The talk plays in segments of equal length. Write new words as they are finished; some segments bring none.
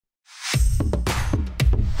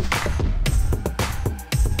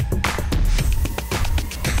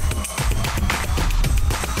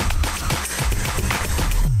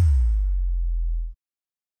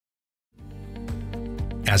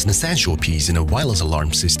As an essential piece in a wireless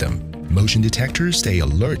alarm system, motion detectors stay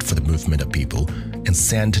alert for the movement of people and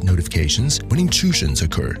send notifications when intrusions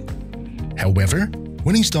occur. However,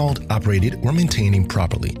 when installed, operated, or maintained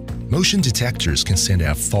improperly, motion detectors can send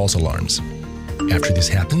out false alarms. After this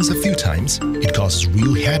happens a few times, it causes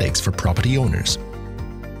real headaches for property owners.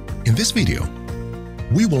 In this video,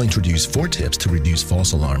 we will introduce 4 tips to reduce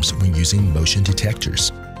false alarms when using motion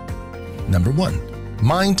detectors. Number 1.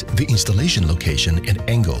 Mind the installation location and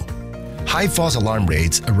angle. High false alarm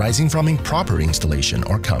rates arising from improper installation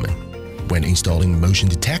are common. When installing motion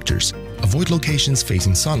detectors, avoid locations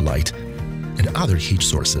facing sunlight and other heat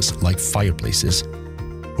sources like fireplaces,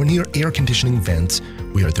 or near air conditioning vents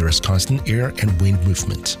where there is constant air and wind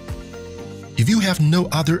movement. If you have no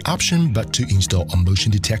other option but to install a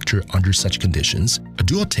motion detector under such conditions, a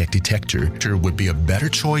dual-tech detector would be a better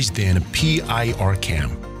choice than a PIR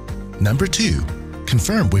cam. Number 2.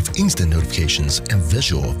 Confirm with instant notifications and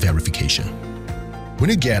visual verification. When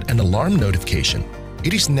you get an alarm notification,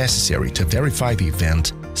 it is necessary to verify the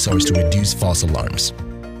event so as to reduce false alarms.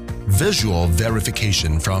 Visual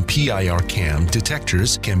verification from PIR cam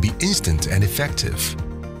detectors can be instant and effective,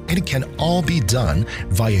 and it can all be done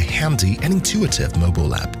via a handy and intuitive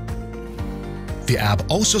mobile app. The app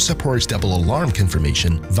also supports double alarm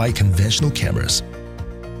confirmation via conventional cameras.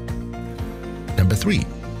 Number 3.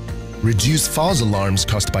 Reduce false alarms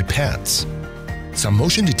caused by pets. Some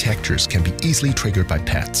motion detectors can be easily triggered by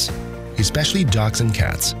pets, especially dogs and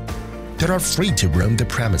cats, that are free to roam the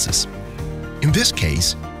premises. In this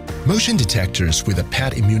case, motion detectors with a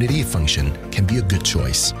pet immunity function can be a good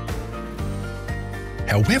choice.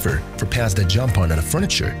 However, for pets that jump on a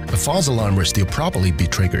furniture, a false alarm will still probably be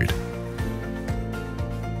triggered.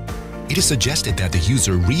 It is suggested that the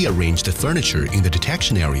user rearrange the furniture in the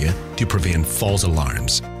detection area to prevent false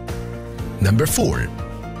alarms. Number 4.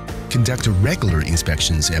 Conduct regular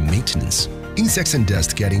inspections and maintenance. Insects and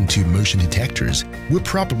dust getting to motion detectors will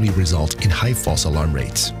probably result in high false alarm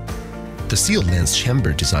rates. The sealed lens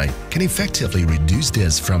chamber design can effectively reduce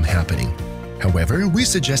this from happening. However, we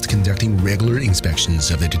suggest conducting regular inspections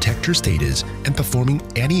of the detector status and performing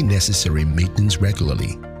any necessary maintenance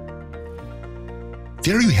regularly.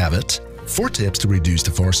 There you have it, 4 tips to reduce the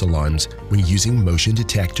false alarms when using motion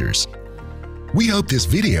detectors. We hope this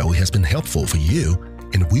video has been helpful for you,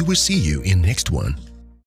 and we will see you in next one.